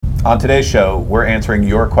On today's show, we're answering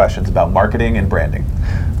your questions about marketing and branding.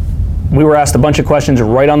 We were asked a bunch of questions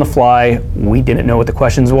right on the fly. We didn't know what the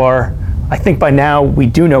questions were. I think by now we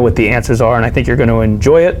do know what the answers are, and I think you're going to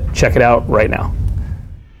enjoy it. Check it out right now.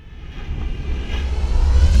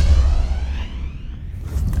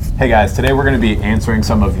 Hey guys, today we're going to be answering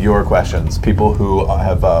some of your questions. People who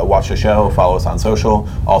have watched the show, follow us on social,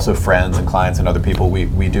 also friends and clients and other people.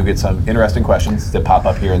 We do get some interesting questions that pop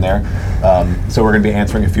up here and there. So we're going to be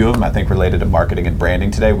answering a few of them, I think, related to marketing and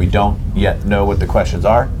branding today. We don't yet know what the questions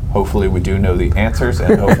are. Hopefully we do know the answers,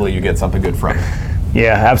 and hopefully you get something good from it.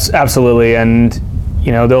 Yeah, absolutely. And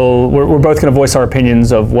you know, we're both going to voice our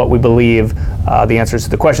opinions of what we believe the answers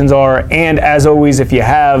to the questions are. And as always, if you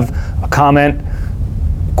have a comment,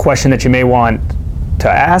 question that you may want to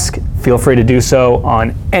ask, feel free to do so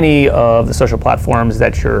on any of the social platforms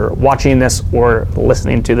that you're watching this or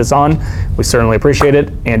listening to this on. We certainly appreciate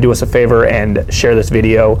it, and do us a favor and share this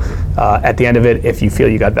video at the end of it if you feel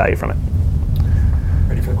you got value from it.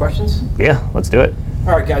 Ready for the questions? Yeah, let's do it.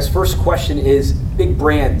 All right, guys, first question is, big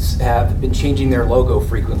brands have been changing their logo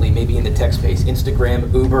frequently, maybe in the tech space,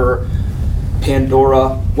 Instagram, Uber, Pandora.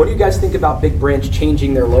 What do you guys think about big brands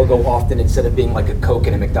changing their logo often instead of being like a Coke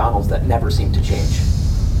and a McDonald's that never seem to change?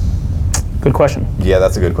 Good question. Yeah,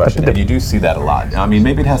 that's a good question. And you do see that a lot. I mean,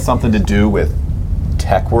 maybe it has something to do with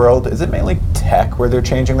tech world. Is it mainly tech where they're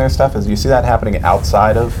changing their stuff? Is you see that happening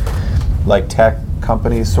outside of like tech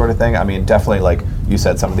companies sort of thing? I mean, definitely, like you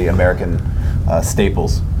said, some of the American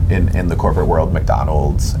staples in the corporate world,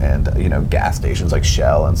 McDonald's and gas stations like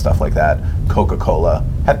Shell and stuff like that, Coca-Cola,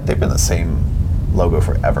 they've been the same logo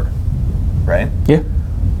forever, right? Yeah.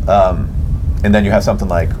 And then you have something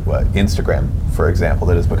like Instagram, for example,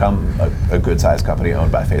 that has become a good-sized company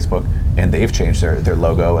owned by Facebook, and they've changed their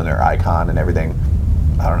logo and their icon and everything,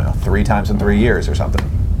 I don't know, 3 times in 3 years or something.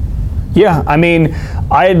 Yeah, I mean,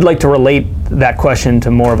 I'd like to relate that question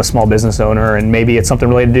to more of a small business owner, and maybe it's something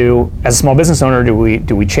related to, as a small business owner, do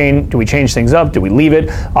we change things up? Do we leave it?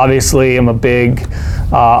 Obviously, I'm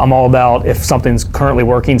all about, if something's currently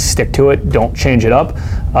working, stick to it. Don't change it up.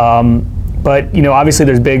 But obviously,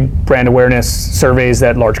 there's big brand awareness surveys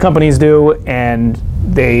that large companies do, and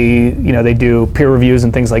they do peer reviews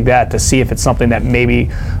and things like that to see if it's something that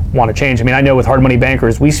maybe want to change. I mean, I know with Hard Money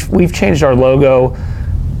Bankers, we've changed our logo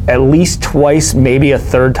at least twice, maybe a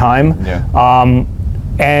third time. Yeah.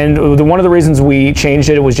 And one of the reasons we changed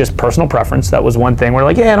it was just personal preference. That was one thing. We're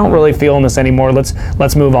like, yeah, I don't really feel in this anymore.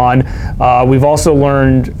 Let's move on. We've also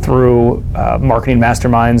learned through marketing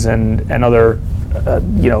masterminds and other,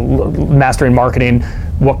 mastering marketing,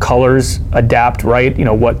 what colors adapt, right?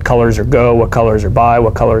 What colors are go, what colors are buy,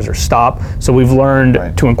 what colors are stop. So we've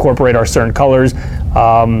learned to incorporate our certain colors.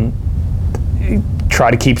 Try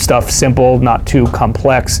to keep stuff simple, not too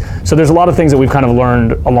complex. So there's a lot of things that we've kind of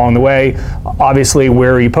learned along the way. Obviously,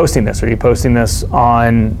 where are you posting this? Are you posting this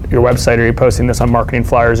on your website? Are you posting this on marketing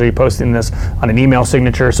flyers? Are you posting this on an email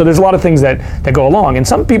signature? So there's a lot of things that go along. And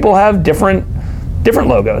some people have different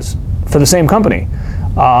logos for the same company.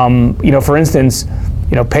 For instance,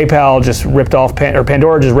 PayPal just ripped off, or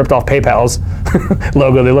Pandora just ripped off PayPal's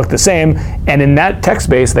logo. They look the same. And in that tech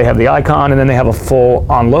space, they have the icon, and then they have a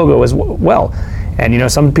full-on logo as well.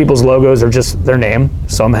 And some people's logos are just their name.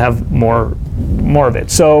 Some have more of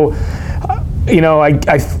it. So, I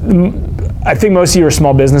think most of you are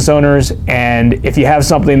small business owners, and if you have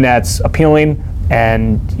something that's appealing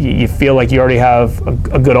and you feel like you already have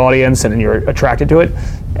a good audience and you're attracted to it,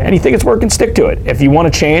 and you think it's working, stick to it. If you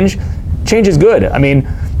want to change is good. I mean,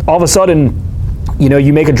 all of a sudden,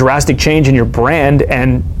 you make a drastic change in your brand,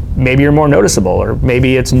 and maybe you're more noticeable, or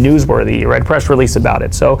maybe it's newsworthy. You write a press release about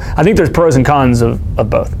it. So I think there's pros and cons of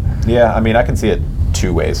both. Yeah, I mean, I can see it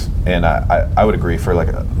 2 ways, and I would agree for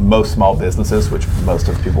most small businesses, which most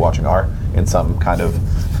of the people watching are in some kind of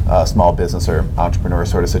small business or entrepreneur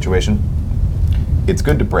sort of situation. It's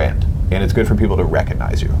good to brand, and it's good for people to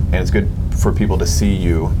recognize you, and it's good for people to see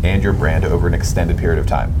you and your brand over an extended period of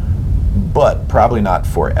time, but probably not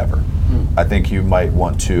forever. I think you might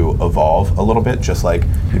want to evolve a little bit, just like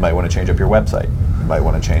you might want to change up your website. You might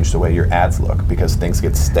want to change the way your ads look because things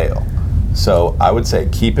get stale. So I would say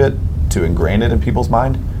keep it to ingrain it in people's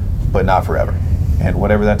mind, but not forever. And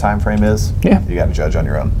whatever that time frame is, you got to judge on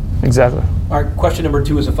your own. Exactly. All right, question number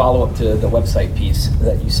 2 is a follow-up to the website piece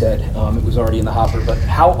that you said. It was already in the hopper, but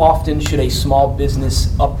how often should a small business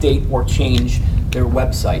update or change their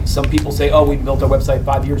website? Some people say, we built our website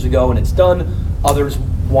 5 years ago and it's done. Others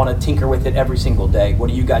want to tinker with it every single day. What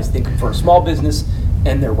do you guys think for a small business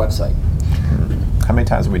and their website? How many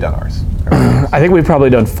times have we done ours? I think we've probably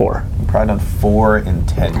done 4. We've probably done 4 in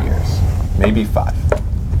 10 years, maybe 5.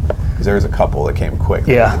 Because there was a couple that came quick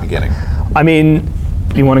at the beginning. I mean,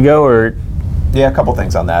 you want to go or? Yeah, a couple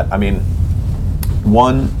things on that. I mean,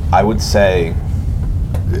 one, I would say,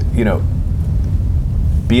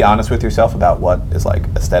 be honest with yourself about what is like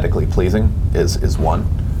aesthetically pleasing is one.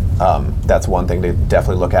 That's one thing to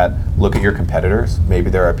definitely look at. Look at your competitors. Maybe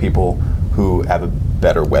there are people who have a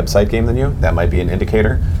better website game than you. That might be an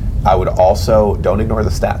indicator. I would also, don't ignore the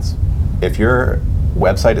stats. If your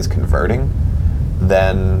website is converting,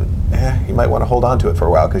 then you might want to hold on to it for a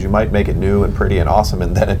while, because you might make it new and pretty and awesome,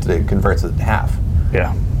 and then it converts it in half.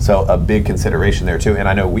 Yeah. So a big consideration there too. And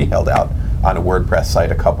I know we held out on a WordPress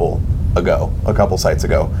site a couple sites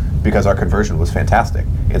ago, because our conversion was fantastic.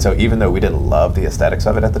 And so even though we didn't love the aesthetics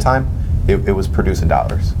of it at the time, it was producing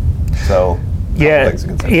dollars. So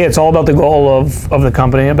it's all about the goal of the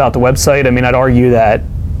company, about the website. I mean, I'd argue that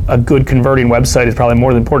a good converting website is probably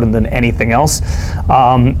more important than anything else.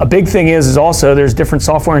 A big thing is also there's different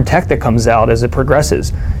software and tech that comes out as it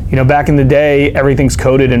progresses. Back in the day, everything's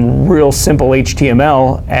coded in real simple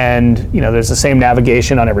HTML, and there's the same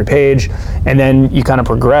navigation on every page, and then you kind of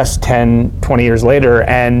progress 10, 20 years later,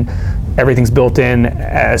 and everything's built in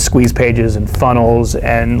as squeeze pages and funnels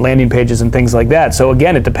and landing pages and things like that. So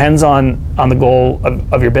again, it depends on the goal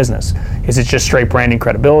of your business. Is it just straight branding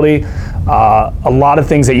credibility? A lot of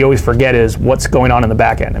things that you always forget is what's going on in the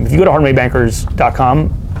back end. I mean, if you go to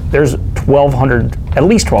hardmoneybankers.com, there's at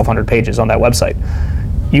least 1,200 pages on that website.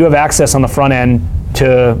 You have access on the front end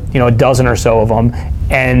to a dozen or so of them,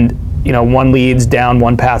 and one leads down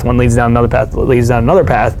one path, one leads down another path, leads down another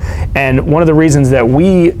path. And one of the reasons that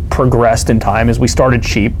we progressed in time is we started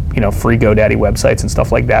cheap, free GoDaddy websites and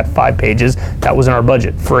stuff like that, 5 pages. That was in our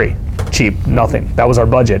budget, free, cheap, nothing. That was our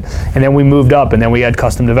budget. And then we moved up, and then we had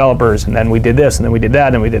custom developers, and then we did this, and then we did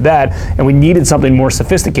that, and we did that, and we needed something more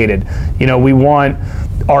sophisticated. We want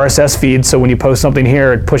RSS feeds, so when you post something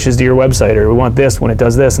here, it pushes to your website, or we want this when it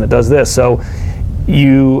does this and it does this. So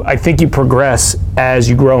I think you progress as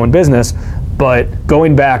you grow in business, but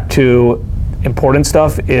going back to important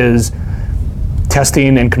stuff is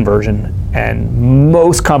testing and conversion. And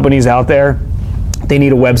most companies out there, they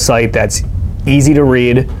need a website that's easy to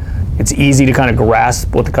read, it's easy to kind of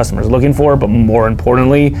grasp what the customer is looking for, but more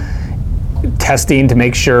importantly, testing to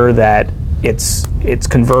make sure that it's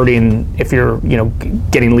converting. If you're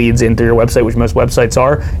getting leads into your website, which most websites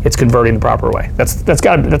are, it's converting the proper way. That's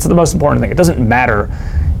the most important thing. It doesn't matter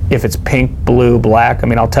if it's pink, blue, black. I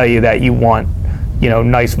mean, I'll tell you that you want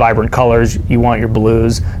nice vibrant colors. You want your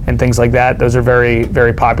blues and things like that. Those are very,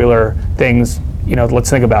 very popular things. Let's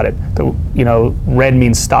think about it. Red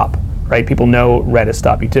means stop. Right? People know red is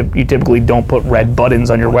stop. You typically don't put red buttons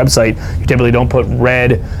on your website. You typically don't put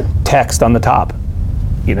red text on the top.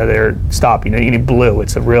 They're stop. You need blue.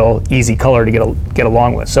 It's a real easy color to get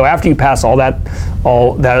along with. So after you pass all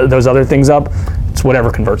those other things up, it's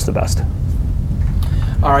whatever converts the best.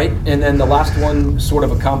 All right, and then the last one, sort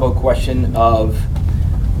of a combo question of,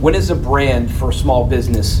 when is a brand for a small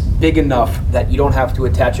business big enough that you don't have to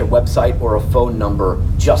attach a website or a phone number,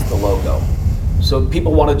 just the logo? So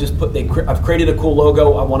people want to just I've created a cool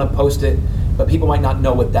logo, I want to post it, but people might not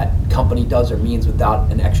know what that company does or means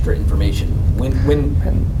without an extra information. When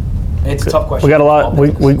it's a tough question. We got a lot.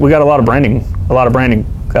 We got a lot of branding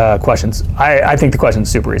questions. I think the question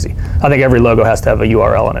is super easy. I think every logo has to have a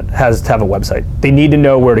URL in it. Has to have a website. They need to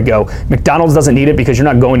know where to go. McDonald's doesn't need it, because you're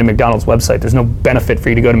not going to McDonald's website. There's no benefit for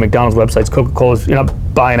you to go to McDonald's websites. Coca-Cola's, you're not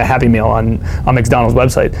buying a Happy Meal on McDonald's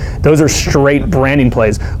website. Those are straight branding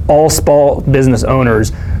plays. All small business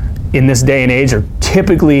owners in this day and age are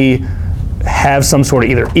typically have some sort of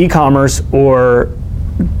either e-commerce or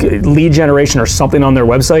lead generation or something on their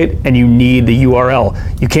website, and you need the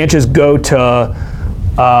URL. You can't just go to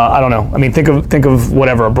I don't know. I mean, think of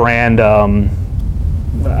whatever, a brand. I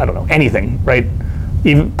don't know, anything, right?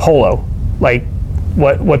 Even Polo. Like,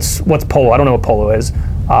 what's Polo? I don't know what Polo is.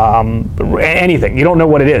 Anything. You don't know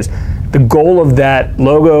what it is. The goal of that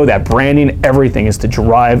logo, that branding, everything is to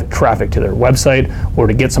drive traffic to their website or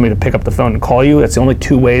to get somebody to pick up the phone and call you. That's the only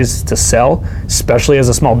 2 ways to sell, especially as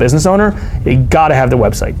a small business owner. You got to have the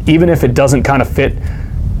website. Even if it doesn't kind of fit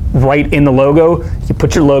right in the logo, you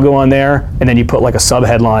put your logo on there, and then you put like a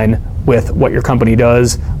sub-headline with what your company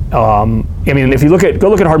does. I mean, if you go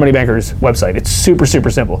look at Hard Money Bankers website. It's super,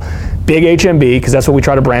 super simple. Big HMB, because that's what we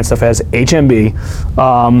try to brand stuff as, HMB.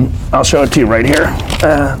 I'll show it to you right here.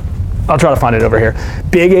 I'll try to find it over here.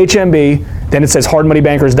 Big HMB, then it says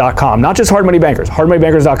hardmoneybankers.com. Not just Hard Money Bankers,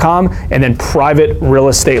 hardmoneybankers.com, and then private real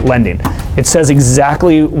estate lending. It says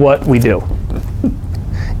exactly what we do.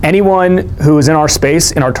 Anyone who is in our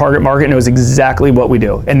space, in our target market, knows exactly what we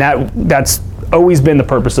do. And that's always been the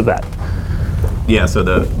purpose of that. Yeah, so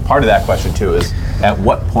the part of that question too is, at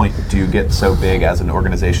what point do you get so big as an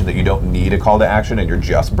organization that you don't need a call to action and you're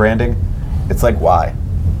just branding? It's like, why?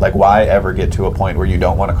 Like, why ever get to a point where you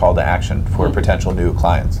don't want a call to action for potential new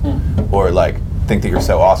clients? Or like, think that you're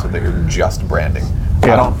so awesome that you're just branding?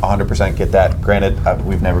 Yeah. I don't 100% get that. Granted,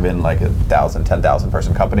 we've never been like a 1,000, 10,000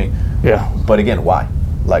 person company. Yeah. But again, why?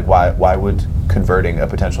 Like, why would converting a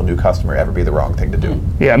potential new customer ever be the wrong thing to do?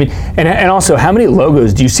 Yeah, I mean, and also, how many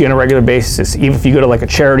logos do you see on a regular basis? Even if you go to like a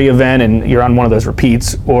charity event and you're on one of those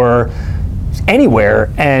repeats, or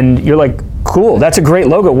anywhere, and you're like, cool, that's a great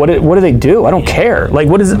logo. What do they do? I don't care. Like,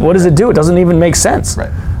 what does it do? It doesn't even make sense.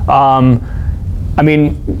 Right. I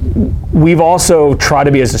mean, we've also tried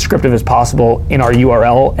to be as descriptive as possible in our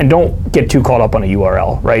URL, and don't get too caught up on a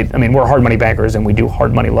URL, right? I mean, we're hard money bankers and we do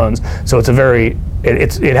hard money loans, so it's a very,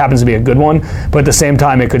 it happens to be a good one, but at the same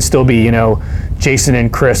time, it could still be, you know, Jason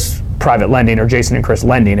and Chris Private Lending or Jason and Chris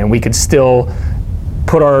Lending, and we could still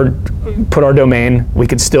put our domain, we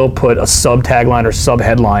could still put a sub tagline or sub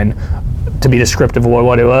headline to be descriptive of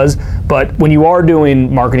what it was. But when you are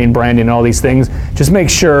doing marketing, branding, and all these things, just make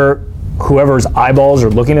sure whoever's eyeballs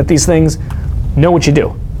are looking at these things know what you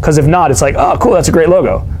do. Because if not, it's like, oh, cool, that's a great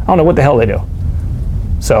logo. I don't know what the hell they do.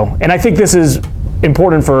 So, and I think this is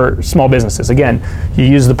important for small businesses. Again, you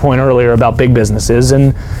used the point earlier about big businesses,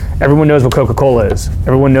 and everyone knows what Coca-Cola is.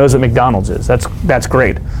 Everyone knows what McDonald's is. That's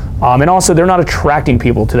great. And also, they're not attracting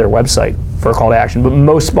people to their website for a call to action, but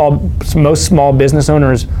most small business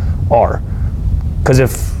owners are. Because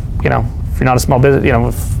if you're not a small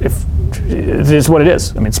business, if it is what it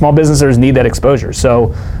is. I mean, small businesses need that exposure.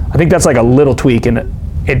 So I think that's like a little tweak, and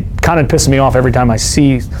it kind of pisses me off every time I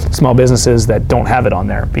see small businesses that don't have it on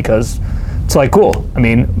there, because it's like, cool. I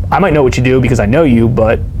mean, I might know what you do because I know you,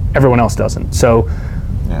 but everyone else doesn't. So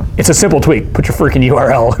Yeah. it's a simple tweak. Put your freaking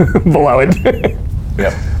URL below it.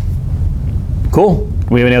 Yep. Cool. Do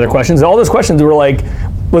we have any other questions? All those questions were like,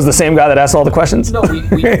 was the same guy that asked all the questions? No, we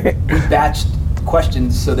batched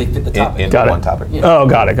questions so they fit the topic. Into Got it. one topic. Yeah. Oh,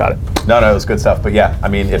 got it. No, it was good stuff. But yeah, I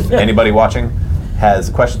mean, if anybody watching has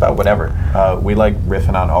questions about whatever, we like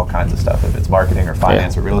riffing on all kinds of stuff. If it's marketing or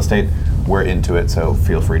finance or real estate, we're into it. So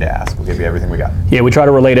feel free to ask. We'll give you everything we got. Yeah, we try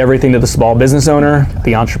to relate everything to the small business owner,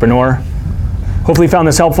 the entrepreneur. Hopefully you found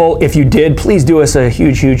this helpful. If you did, please do us a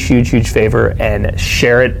huge favor and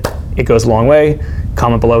share it. It goes a long way.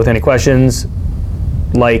 Comment below with any questions.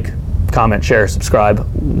 Like, comment, share, subscribe,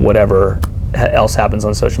 whatever else happens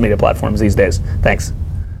on social media platforms these days. Thanks.